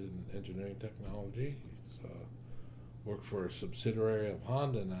graduated in engineering technology. He's worked for a subsidiary of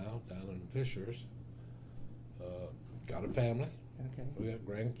Honda now down in Fishers. Got a family. Okay. We got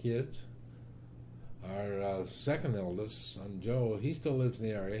grandkids. Our second eldest son, Joe, he still lives in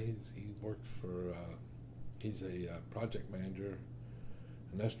the area. He works for, he's a project manager,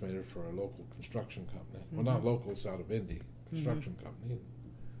 an estimator for a local construction company. Well, not local, it's out of Indy, construction company.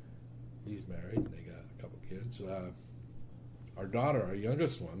 He's married, and they got a couple kids. Our daughter, our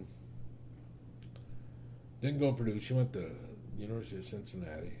youngest one, didn't go to Purdue. She went to University of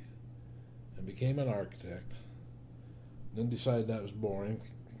Cincinnati and became an architect. Then decided that was boring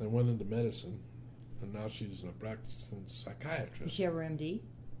and went into medicine. And now she's a practicing psychiatrist. Did she have her MD?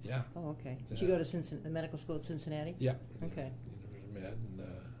 Yeah. Oh, okay. Yeah. Did she go to the medical school at Cincinnati? Yeah. Okay. University of Med. And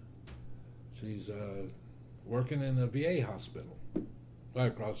she's working in a VA hospital right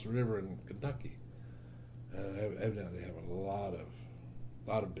across the river in Kentucky. Evidently, they have a lot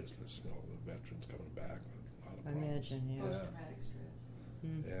of business. You know, the veterans coming back with a lot of I problems. imagine, yeah. Post-traumatic stress.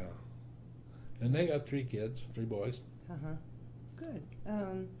 Mm. Yeah. And they got 3 kids, 3 boys. Uh-huh. Good.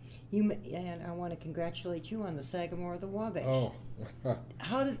 And I want to congratulate you on the Sagamore of the Wabash. Oh.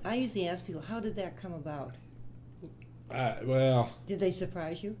 I usually ask people, how did that come about? Well, Did they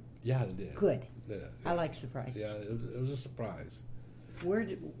surprise you? yeah, they did. Good. Yeah, I like surprises. Yeah, it was a surprise. Where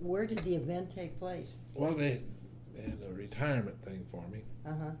did the event take place? Well, they had a retirement thing for me.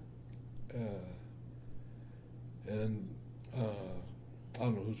 Uh-huh. And I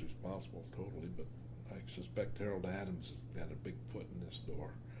don't know who's responsible totally, but I suspect Harold Adams had a big foot in this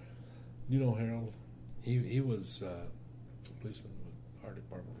door. You know Harold? He was a policeman with our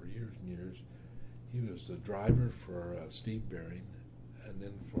department for years and years. He was a driver for Steve Bering, and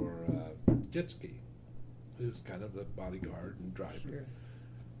then for Jitski. He was kind of the bodyguard and driver. Sure.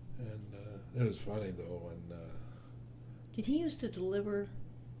 And it was funny though. And Did he used to deliver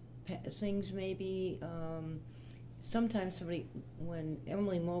things maybe? Sometimes somebody, when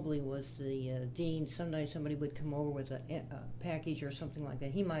Emily Mobley was the dean, sometimes somebody would come over with a package or something like that.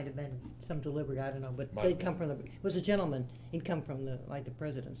 He might have been some delivery, I don't know, but they'd come from it was a gentleman. He'd come from the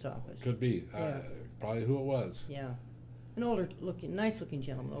president's office. could be probably who it was. Yeah, an older looking, nice looking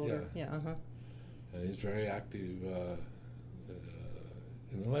gentleman. Older, yeah, And he's very active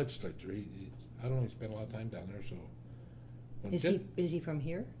in the legislature. I don't know. He spent a lot of time down there. So Is he from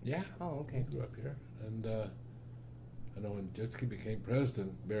here? Yeah. Oh, okay. He grew up here, and I know when Jitski became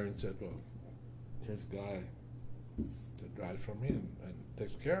president, Barron said, "Well, here's a guy that drives for me and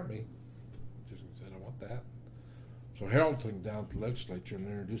takes care of me." Jitski said, "I want that." So Harold took him down to the legislature and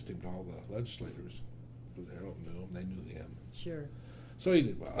introduced him to all the legislators, because Harold knew him, they knew him. Sure. So he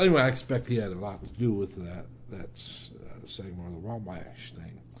did well. Anyway, I expect he had a lot to do with that. That's Sagamore of the Wabash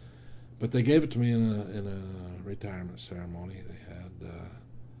thing. But they gave it to me in a retirement ceremony. They had,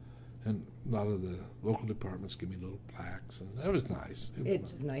 and a lot of the local departments give me little plaques, and that was nice.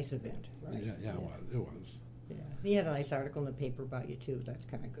 It's a nice event, right? Yeah, it was. Yeah. He had a nice article in the paper about you too. That's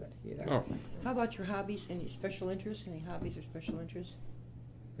kind of good. You know. Oh. How about your hobbies? Any special interests? Any hobbies or special interests?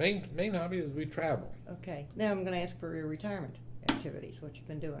 Main hobby is we travel. Okay. Now I'm going to ask for your retirement activities. What you've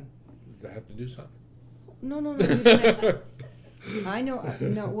been doing? Do I have to do something? No. You don't have, I know.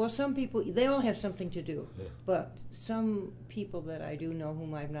 No. Well, some people they all have something to do, but some people that I do know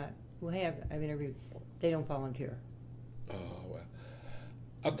I've interviewed, they don't volunteer. Oh, well.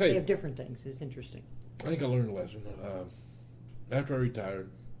 I'll tell They you. have different things. It's interesting. I think I learned a lesson. after I retired,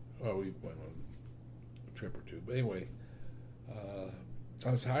 well, we went on a trip or two. But anyway,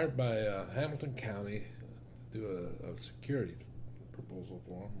 I was hired by Hamilton County to do a security proposal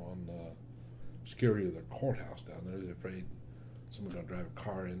for them on security of their courthouse down there. They're afraid someone's going to drive a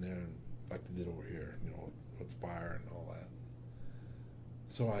car in there, and like they did over here, you know, with fire and all that.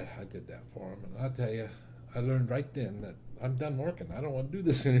 So I did that for them, and I'll tell you, I learned right then that I'm done working. I don't want to do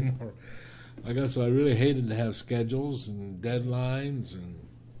this anymore. I guess I really hated to have schedules and deadlines, and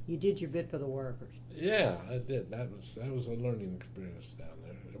You did your bit for the workers. yeah, I did. That was a learning experience down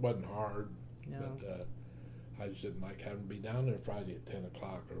there. It wasn't hard, No. but I just didn't like having to be down there Friday at 10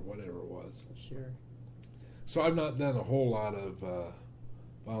 o'clock or whatever it was. Sure. So I've not done a whole lot of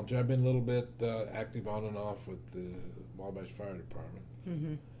volunteer. I've been a little bit active on and off with the Wabash Fire Department.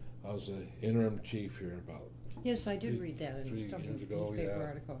 Mm-hmm. I was the interim chief here about Yes, I did read that in 3 some years ago, newspaper yeah.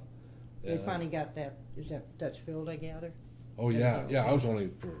 article. They finally got that. Is that filled, I gather? Oh yeah, yeah. I was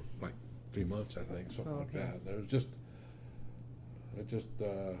only for like 3 months, I think, something like Okay. that.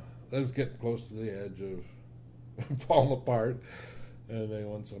 It was getting close to the edge of falling apart, and they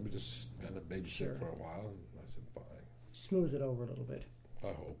wanted somebody to just kind of babysit Sure. for a while. And I said, fine. Smooth it over a little bit. I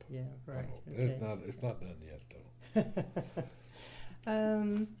hope. Yeah, I right. hope. Okay. It's not done yet,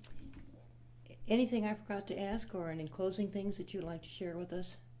 though. Anything I forgot to ask, or any closing things that you'd like to share with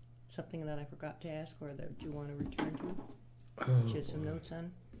us? Something that I forgot to ask, or that you want to return to? That you had some notes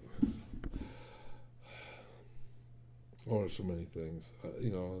on? Oh, there's so many things.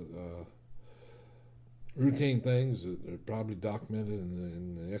 Routine things that are probably documented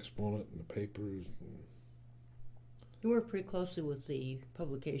in the exponent and the papers. You work pretty closely with the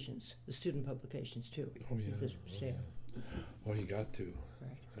publications, the student publications too. Oh yeah. With this staff. Oh, you got to.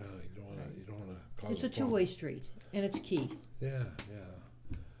 Right. You don't want to cause It's a problem. two-way street, and it's key. Yeah, yeah.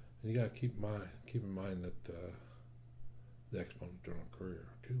 And you got to keep in mind that the Exponent Journal Courier,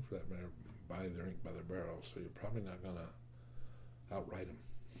 too, for that matter, buy their ink by the barrel, so you're probably not going to outright them.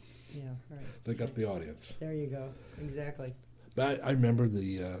 Yeah, right. They got the audience. There you go. Exactly. But I remember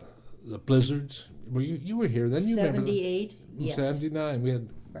the blizzards. Well, you were here then. You remember 78. Yes. 79. We had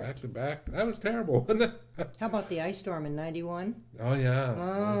Right. back to back. That was terrible, wasn't it? How about the ice storm in 91? Oh yeah.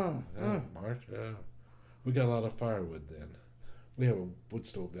 Oh, yeah. March. Yeah. We got a lot of firewood then. We have a wood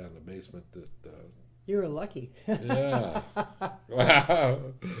stove down in the basement that. You were lucky. Yeah. Wow.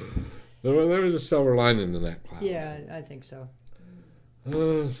 There was a silver lining in that cloud. Yeah, I think so.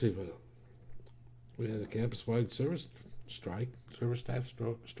 Let's see. We had a campus-wide service staff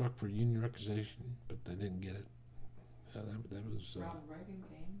struck for union recognition, but they didn't get it. That was. Ronald Reagan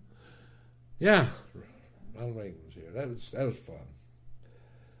came. Yeah, Ronald Reagan was here. That was fun.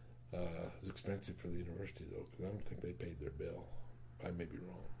 It was expensive for the university though, because I don't think they paid their bill. I may be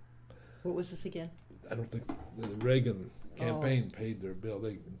wrong. What was this again? I don't think the Reagan campaign paid their bill.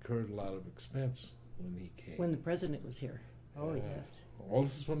 They incurred a lot of expense when he came. When the president was here. Oh, yes. All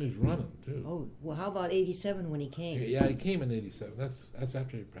this is when he's running too. Oh, well, how about 87 when he came? Yeah, he came in '87. That's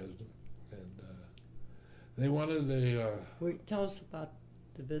after he was president, and they wanted Tell us about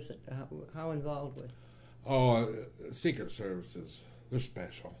the visit. How involved with? Secret Services. They're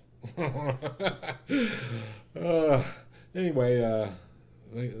special. Anyway,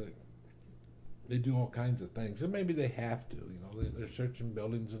 they do all kinds of things, and maybe they have to. You know, they're searching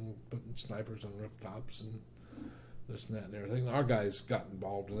buildings and putting snipers on rooftops and this and that and everything. Our guys got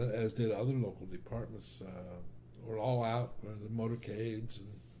involved in it, as did other local departments. We're all out with the motorcades and.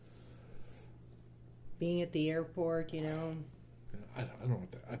 Being at the airport, you know. I don't know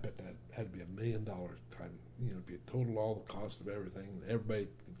what that. I bet that had to be $1 million time. You know, if you total all the cost of everything, everybody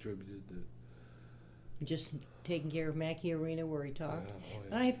contributed to. Just taking care of Mackey Arena where he talked. Oh, yeah.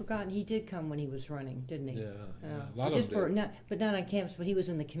 And I had forgotten he did come when he was running, didn't he? Yeah, yeah. A But lot just of them did. but not on campus. But he was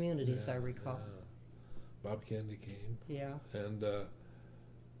in the community, as I recall. Yeah. Bob Kennedy came, Yeah.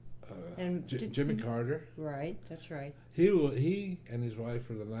 and Jimmy Carter. Right. That's right. He and his wife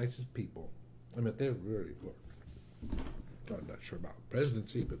were the nicest people. I mean, they really were. I'm not sure about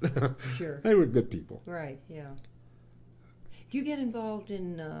presidency, but Sure. they were good people. Right. Yeah. Do you get involved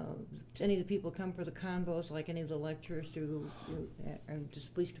in any of the people come for the convos, like any of the lecturers do, and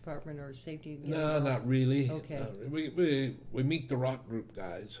just police department or safety? No, involved? not really. Okay. We meet the rock group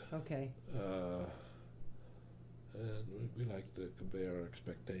guys. Okay. And we like to convey our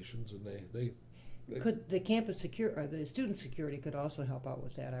expectations, and they Could the campus security or the student security could also help out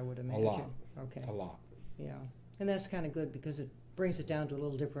with that? I would imagine. lot. Okay. a lot. Yeah, and that's kind of good because it brings it down to a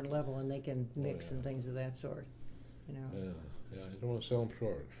little different level, and they can mix yeah. and things of that sort. You know. Yeah, yeah. You don't want to sell them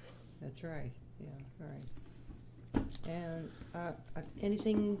short. That's right. Yeah. All right. And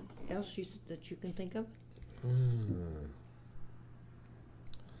anything else that you can think of?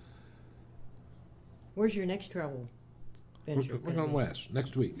 Where's your next travel venture? We're going west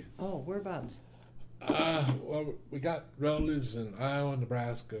next week. Oh, whereabouts? Well, we got relatives in Iowa,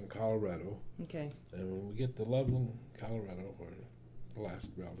 Nebraska, and Colorado. Okay. And when we get to Loveland, Colorado, where the last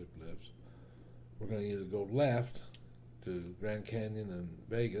relative lives, we're going to either go left to Grand Canyon and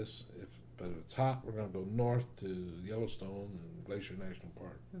Vegas. But if it's hot, we're going to go north to Yellowstone and Glacier National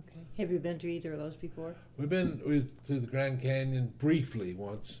Park. Okay. Have you been to either of those before? We've been to the Grand Canyon briefly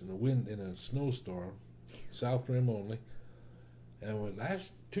once in a snowstorm, South Rim only. And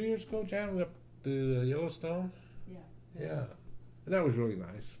last 2 years ago, Jan, we up to Yellowstone. Yeah. Yeah, and that was really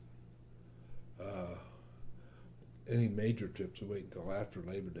nice. Any major trips we wait until after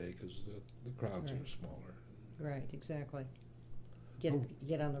Labor Day because the crowds Right. are smaller. Right, exactly.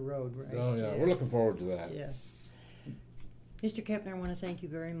 Get on the road, right? Oh yeah, we're looking forward to that. Yeah. Mr. Kepner, I want to thank you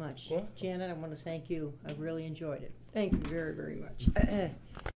very much. What? Janet, I want to thank you. I really enjoyed it. Thank you very, very much.